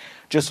landscape.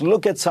 Just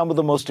look at some of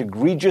the most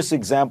egregious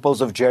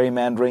examples of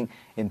gerrymandering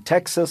in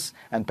Texas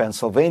and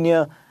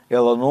Pennsylvania,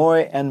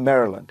 Illinois, and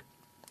Maryland.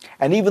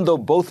 And even though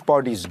both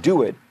parties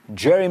do it,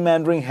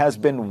 gerrymandering has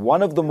been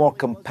one of the more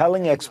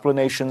compelling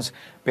explanations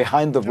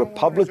behind the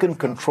Republican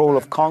control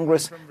of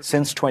Congress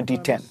since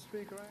 2010.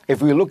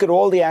 If we look at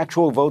all the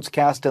actual votes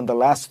cast in the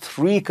last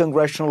 3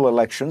 congressional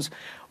elections,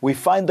 we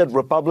find that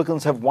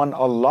Republicans have won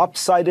a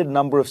lopsided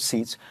number of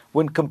seats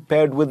when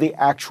compared with the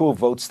actual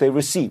votes they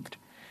received.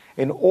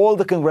 In all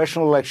the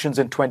congressional elections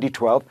in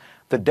 2012,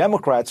 the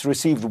Democrats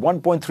received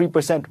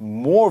 1.3%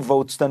 more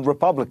votes than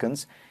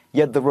Republicans,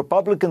 yet the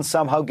Republicans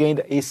somehow gained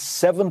a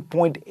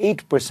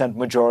 7.8%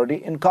 majority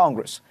in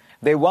Congress.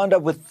 They wound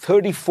up with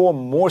 34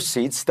 more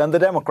seats than the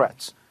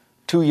Democrats.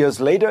 2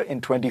 years later,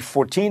 in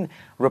 2014,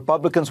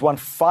 Republicans won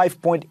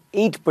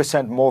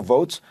 5.8% more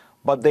votes,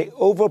 but they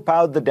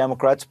overpowered the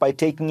Democrats by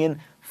taking in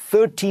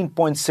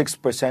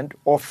 13.6%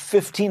 or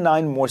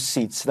 59 more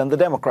seats than the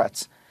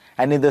Democrats.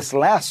 And in this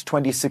last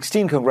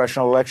 2016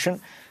 congressional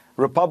election,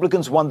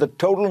 Republicans won the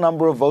total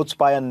number of votes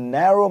by a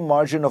narrow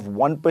margin of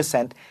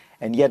 1%,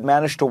 and yet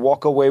managed to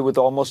walk away with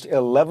almost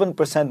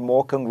 11%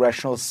 more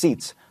congressional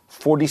seats,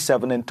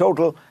 47 in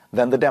total,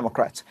 than the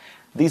Democrats.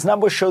 These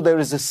numbers show there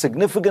is a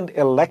significant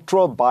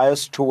electoral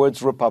bias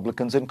towards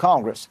Republicans in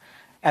Congress.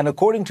 And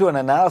according to an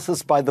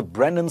analysis by the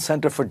Brennan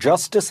Center for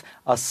Justice,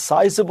 a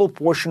sizable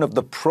portion of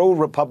the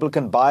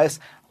pro-Republican bias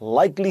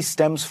likely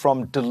stems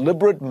from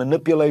deliberate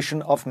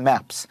manipulation of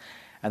maps.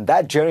 And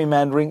that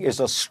gerrymandering is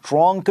a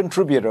strong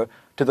contributor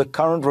to the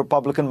current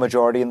Republican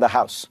majority in the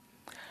House.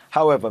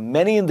 However,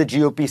 many in the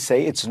GOP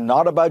say it's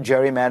not about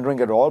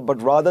gerrymandering at all,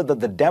 but rather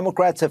that the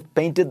Democrats have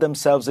painted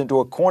themselves into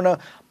a corner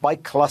by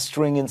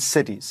clustering in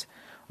cities.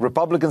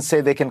 Republicans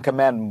say they can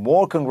command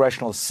more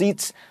congressional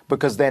seats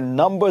because their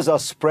numbers are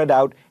spread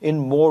out in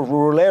more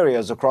rural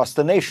areas across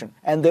the nation,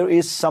 and there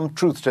is some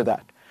truth to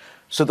that.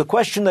 So the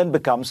question then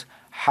becomes,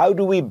 how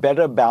do we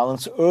better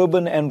balance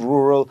urban and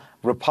rural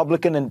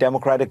Republican and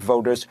Democratic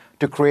voters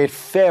to create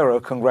fairer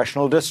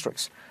congressional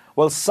districts?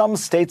 Well, some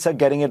states are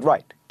getting it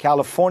right.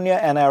 California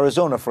and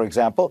Arizona, for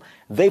example,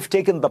 they've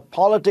taken the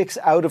politics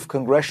out of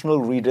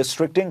congressional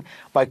redistricting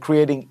by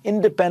creating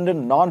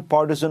independent,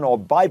 nonpartisan or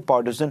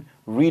bipartisan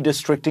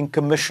redistricting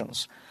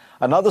commissions.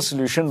 Another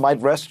solution might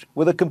rest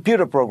with a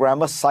computer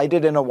programmer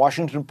cited in a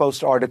Washington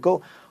Post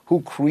article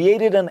who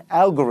created an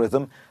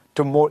algorithm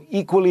to more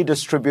equally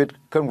distribute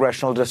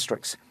congressional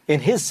districts.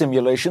 In his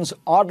simulations,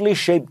 oddly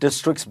shaped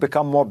districts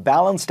become more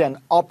balanced and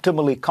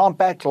optimally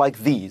compact like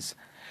these.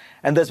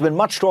 And there's been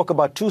much talk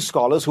about two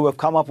scholars who have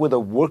come up with a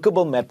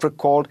workable metric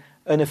called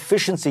an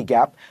efficiency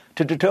gap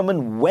to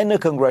determine when a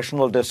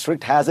congressional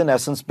district has in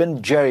essence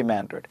been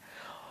gerrymandered.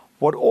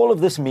 What all of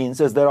this means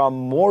is there are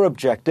more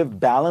objective,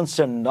 balanced,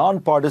 and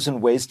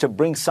nonpartisan ways to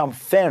bring some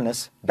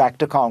fairness back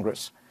to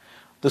Congress.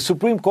 The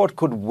Supreme Court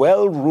could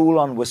well rule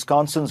on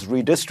Wisconsin's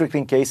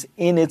redistricting case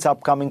in its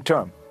upcoming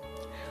term.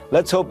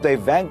 Let's hope they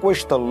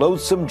vanquish the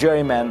loathsome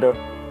gerrymander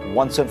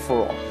once and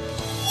for all.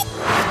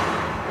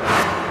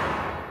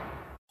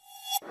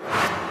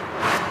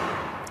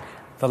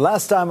 The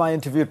last time I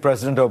interviewed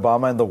President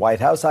Obama in the White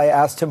House, I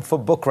asked him for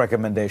book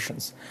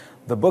recommendations.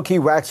 The book he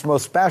waxed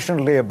most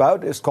passionately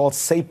about is called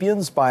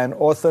Sapiens by an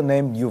author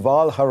named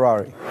Yuval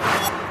Harari.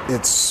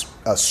 It's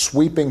a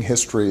sweeping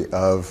history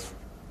of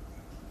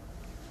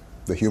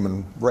the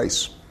human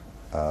race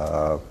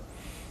from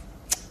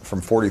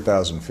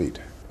 40,000 feet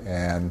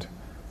and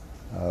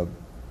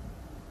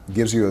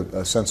gives you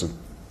a sense of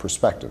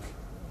perspective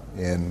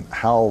in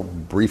how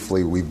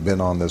briefly we've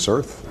been on this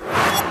earth.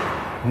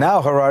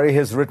 Now Harari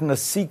has written a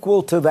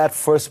sequel to that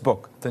first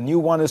book. The new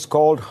one is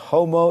called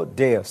Homo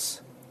Deus.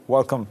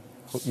 Welcome,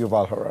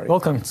 Yuval Harari.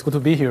 Welcome. It's good to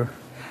be here.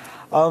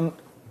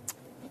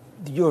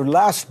 Your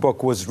last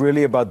book was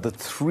really about the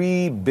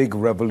three big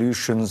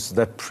revolutions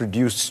that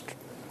produced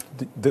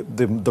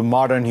the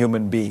modern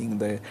human being.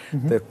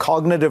 The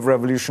cognitive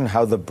revolution,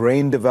 how the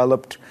brain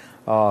developed.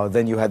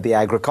 Then you had the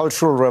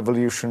agricultural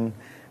revolution,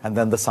 and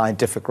then the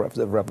scientific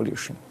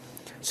revolution.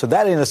 So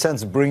that, in a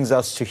sense, brings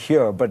us to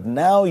here. But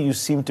now you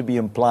seem to be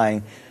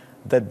implying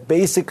that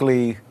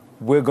basically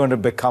we're going to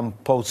become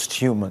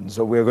post-humans,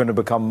 or we're going to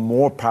become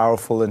more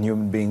powerful than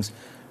human beings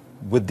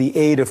with the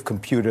aid of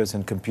computers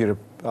and computer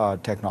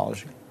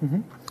technology.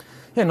 Mm-hmm.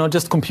 Yeah, not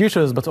just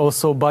computers, but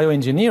also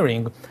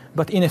bioengineering.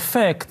 But in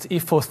effect,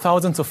 if for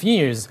thousands of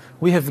years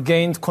we have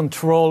gained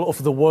control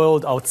of the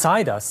world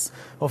outside us,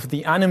 of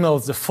the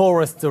animals, the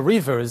forests, the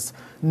rivers,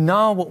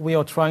 now we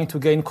are trying to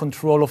gain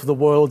control of the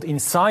world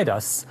inside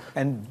us.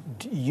 And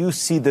you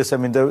see this, I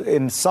mean,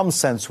 in some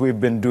sense,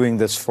 we've been doing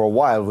this for a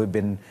while. We've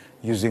been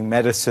using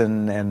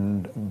medicine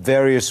and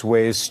various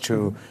ways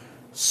to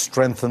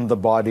strengthen the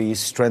body,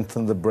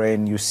 strengthen the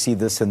brain. You see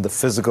this in the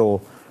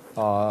physical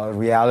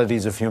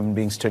realities of human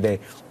beings today.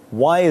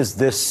 Why is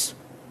this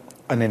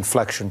an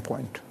inflection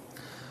point?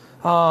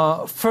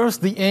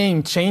 First, the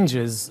aim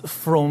changes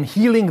from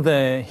healing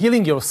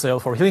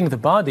yourself or healing the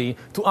body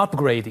to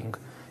upgrading.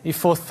 If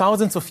for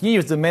thousands of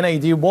years the main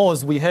idea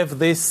was we have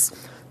this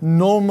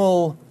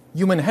normal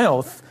human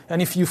health,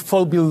 and if you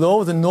fall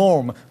below the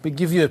norm, we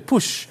give you a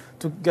push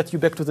to get you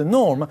back to the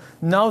norm.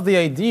 Now the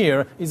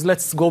idea is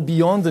let's go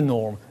beyond the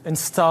norm and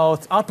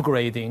start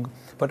upgrading.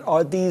 But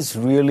are these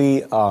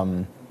really,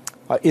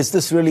 is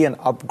this really an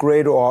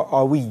upgrade, or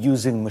are we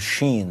using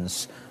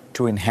machines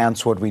to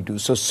enhance what we do?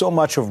 So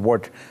much of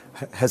what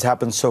has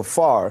happened so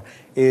far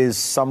is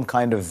some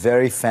kind of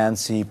very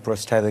fancy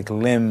prosthetic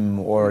limb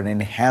or an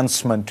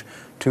enhancement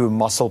to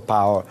muscle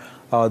power.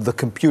 The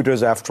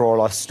computers, after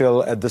all, are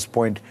still at this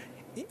point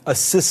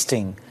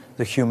assisting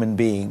the human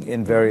being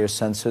in various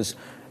senses.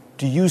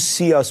 Do you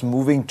see us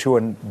moving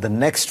to the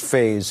next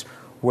phase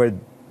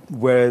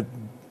where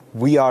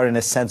we are, in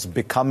a sense,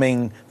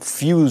 becoming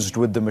fused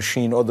with the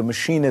machine, or the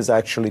machine is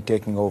actually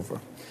taking over?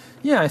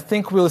 Yeah, I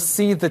think we'll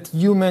see that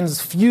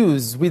humans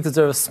fuse with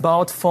their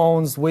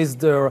smartphones, with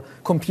their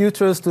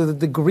computers, to the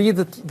degree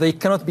that they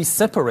cannot be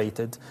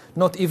separated,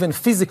 not even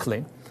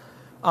physically.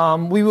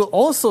 We will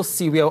also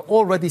see, we are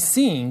already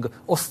seeing,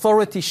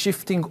 authority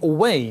shifting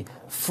away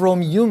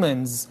from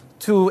humans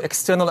to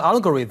external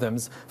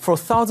algorithms. For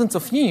thousands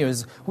of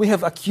years, we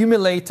have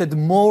accumulated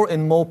more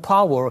and more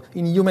power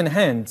in human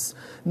hands.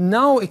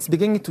 Now it's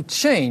beginning to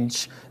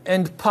change,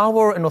 and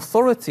power and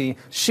authority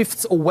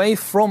shifts away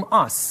from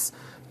us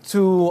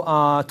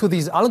to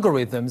these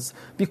algorithms,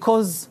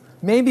 because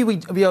maybe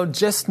we are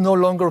just no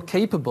longer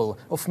capable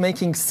of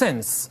making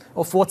sense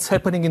of what's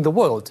happening in the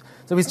world.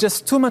 There is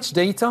just too much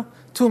data,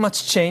 too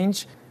much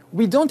change.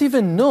 We don't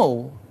even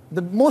know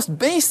the most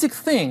basic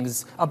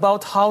things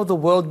about how the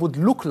world would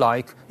look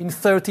like in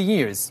 30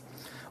 years.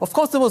 Of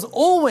course, there was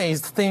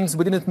always things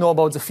we didn't know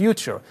about the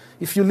future.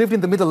 If you lived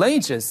in the Middle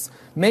Ages,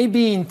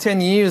 maybe in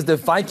 10 years the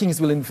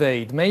Vikings will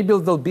invade. Maybe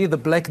there'll be the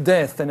Black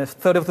Death and a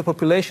third of the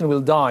population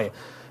will die.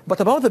 But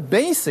about the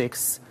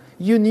basics,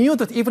 you knew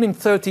that even in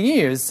 30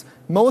 years,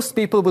 most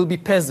people will be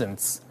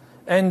peasants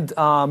and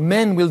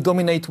men will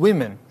dominate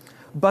women.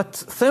 But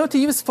 30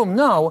 years from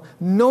now,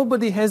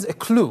 nobody has a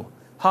clue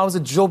how the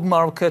job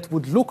market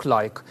would look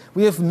like.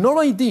 We have no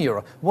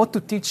idea what to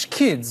teach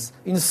kids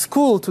in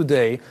school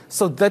today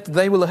so that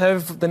they will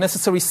have the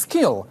necessary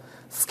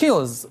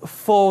skills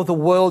for the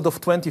world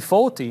of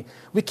 2040.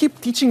 We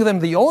keep teaching them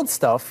the old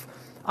stuff.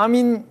 I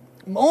mean,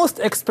 most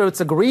experts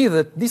agree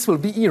that this will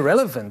be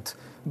irrelevant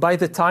by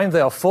the time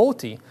they are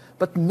 40,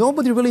 but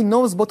nobody really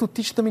knows what to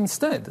teach them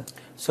instead.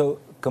 So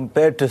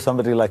compared to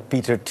somebody like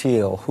Peter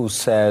Thiel, who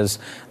says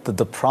that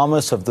the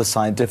promise of the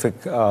scientific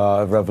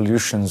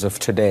revolutions of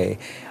today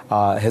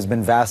has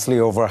been vastly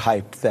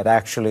overhyped, that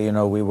actually,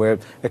 we were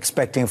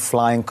expecting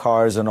flying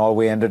cars and all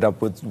we ended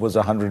up with was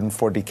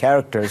 140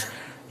 characters.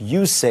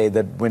 You say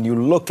that when you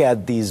look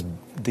at these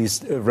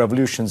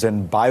revolutions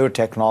in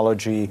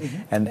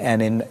biotechnology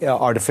and in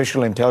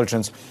artificial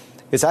intelligence,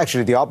 it's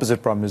actually the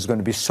opposite problem. Is going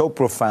to be so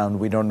profound,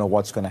 we don't know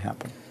what's going to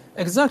happen.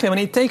 Exactly. I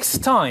mean, it takes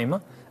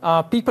time.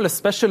 People,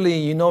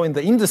 especially, in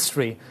the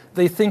industry,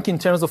 they think in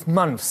terms of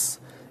months,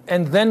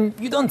 and then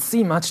you don't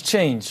see much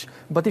change.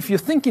 But if you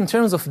think in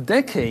terms of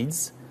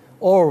decades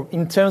or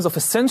in terms of a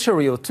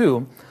century or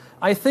two,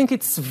 I think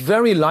it's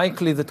very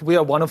likely that we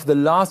are one of the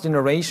last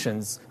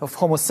generations of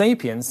Homo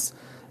sapiens,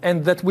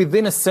 and that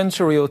within a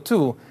century or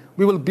two,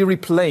 we will be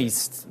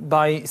replaced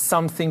by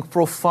something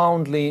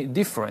profoundly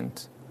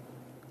different.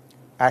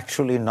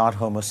 Actually, not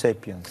Homo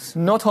sapiens.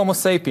 Not Homo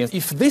sapiens.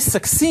 If this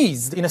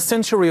succeeds in a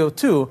century or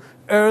two,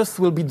 Earth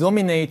will be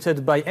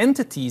dominated by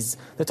entities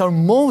that are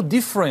more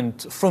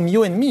different from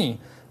you and me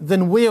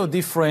than we are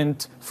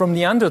different from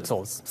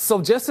Neanderthals.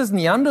 So just as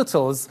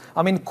Neanderthals,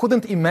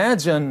 couldn't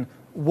imagine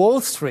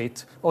Wall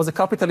Street or the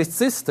capitalist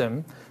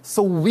system,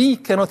 so we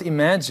cannot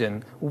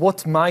imagine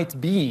what might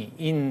be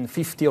in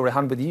 50 or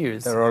 100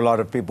 years. There are a lot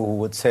of people who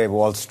would say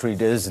Wall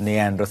Street is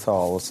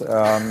Neanderthals.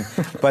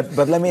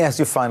 But let me ask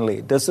you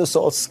finally, does this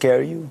all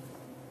scare you?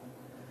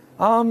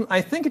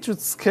 I think it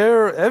should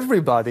scare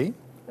everybody,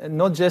 and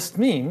not just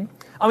me.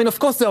 Of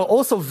course, there are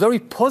also very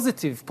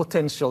positive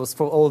potentials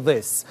for all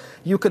this.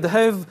 You could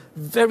have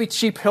very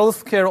cheap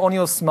healthcare on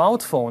your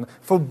smartphone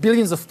for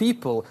billions of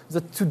people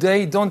that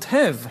today don't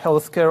have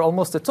healthcare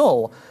almost at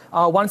all,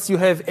 once you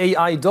have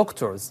AI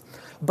doctors.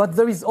 But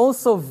there is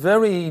also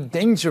very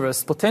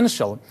dangerous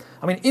potential.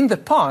 In the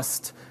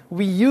past,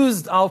 we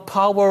used our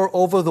power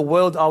over the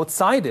world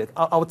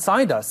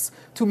outside us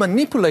to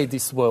manipulate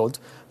this world,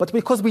 but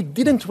because we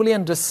didn't really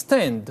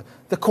understand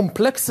the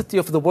complexity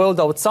of the world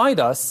outside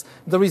us,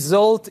 the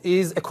result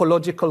is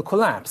ecological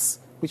collapse,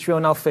 which we are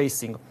now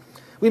facing.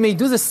 We may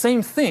do the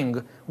same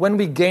thing when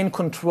we gain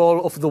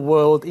control of the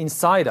world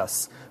inside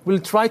us. We'll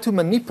try to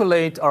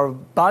manipulate our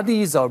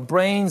bodies, our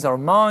brains, our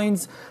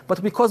minds,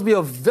 but because we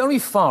are very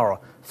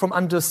far from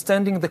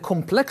understanding the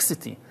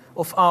complexity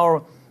of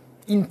our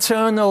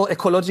internal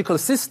ecological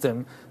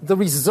system, the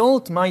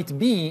result might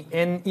be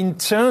an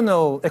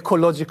internal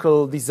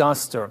ecological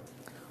disaster.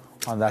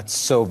 On that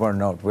sober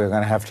note, we're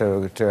going to have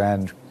to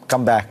end.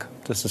 Come back.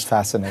 This is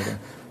fascinating.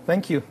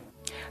 Thank you.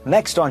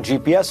 Next on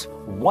GPS,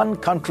 one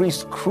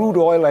country's crude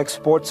oil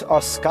exports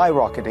are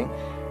skyrocketing,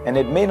 and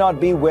it may not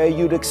be where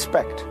you'd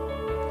expect.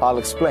 I'll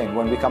explain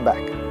when we come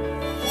back.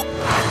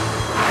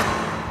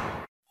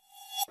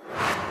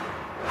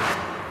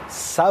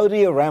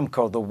 Saudi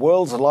Aramco, the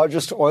world's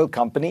largest oil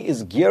company,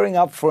 is gearing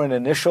up for an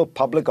initial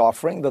public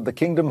offering that the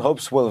kingdom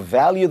hopes will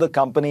value the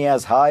company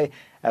as high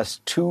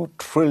as $2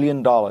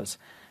 trillion.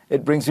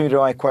 It brings me to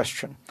my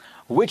question.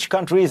 Which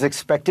country is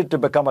expected to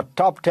become a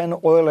top 10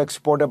 oil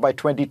exporter by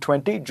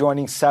 2020,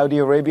 joining Saudi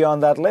Arabia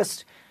on that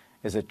list?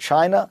 Is it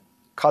China,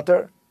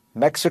 Qatar,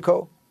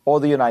 Mexico, or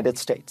the United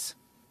States?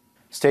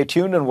 Stay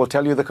tuned and we'll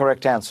tell you the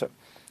correct answer.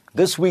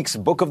 This week's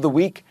Book of the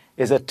Week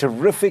is a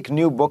terrific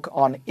new book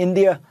on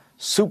India,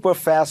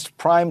 Superfast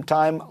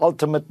Primetime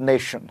Ultimate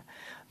Nation,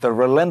 The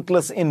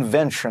Relentless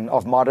Invention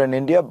of Modern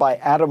India by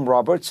Adam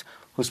Roberts,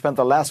 who spent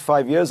the last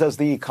 5 years as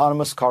the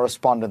Economist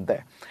correspondent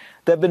there.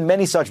 There have been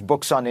many such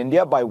books on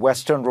India by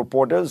Western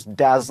reporters,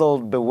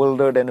 dazzled,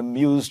 bewildered, and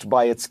amused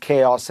by its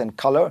chaos and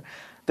color.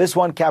 This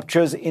one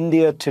captures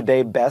India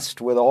today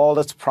best, with all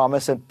its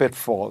promise and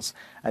pitfalls.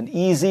 An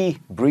easy,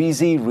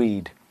 breezy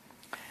read.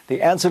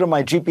 The answer to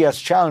my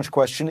GPS challenge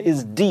question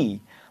is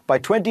D. By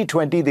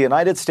 2020, the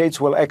United States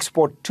will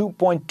export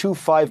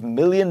 2.25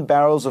 million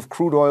barrels of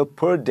crude oil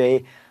per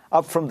day,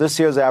 up from this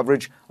year's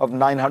average of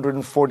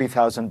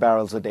 940,000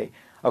 barrels a day,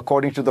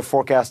 according to the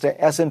forecaster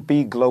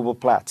S&P Global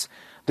Platts.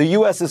 The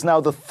U.S. is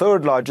now the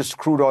third largest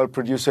crude oil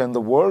producer in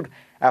the world,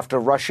 after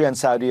Russia and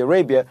Saudi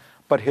Arabia,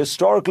 but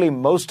historically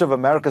most of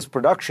America's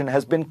production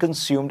has been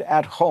consumed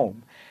at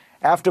home.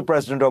 After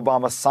President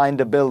Obama signed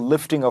a bill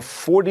lifting a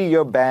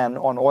 40-year ban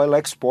on oil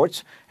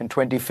exports in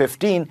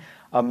 2015,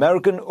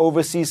 American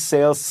overseas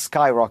sales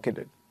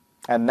skyrocketed.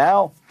 And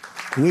now,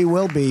 we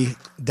will be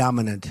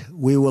dominant.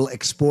 We will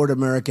export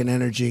American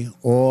energy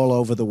all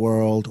over the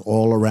world,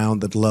 all around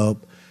the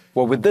globe.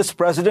 Well, with this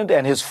president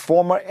and his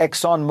former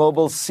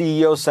ExxonMobil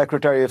CEO,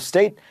 Secretary of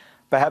State,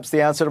 perhaps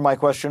the answer to my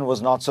question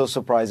was not so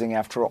surprising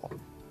after all.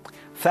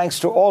 Thanks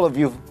to all of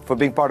you for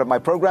being part of my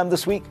program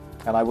this week,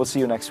 and I will see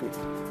you next week.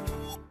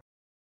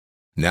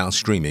 Now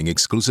streaming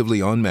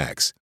exclusively on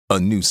Max, A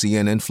new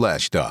CNN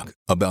flash doc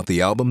about the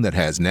album that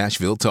has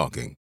Nashville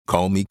talking,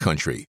 Call Me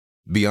Country.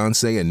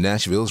 Beyonce and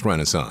Nashville's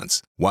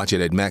Renaissance. Watch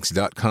it at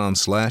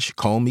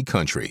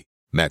max.com/callmecountry.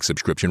 Max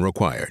subscription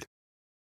required.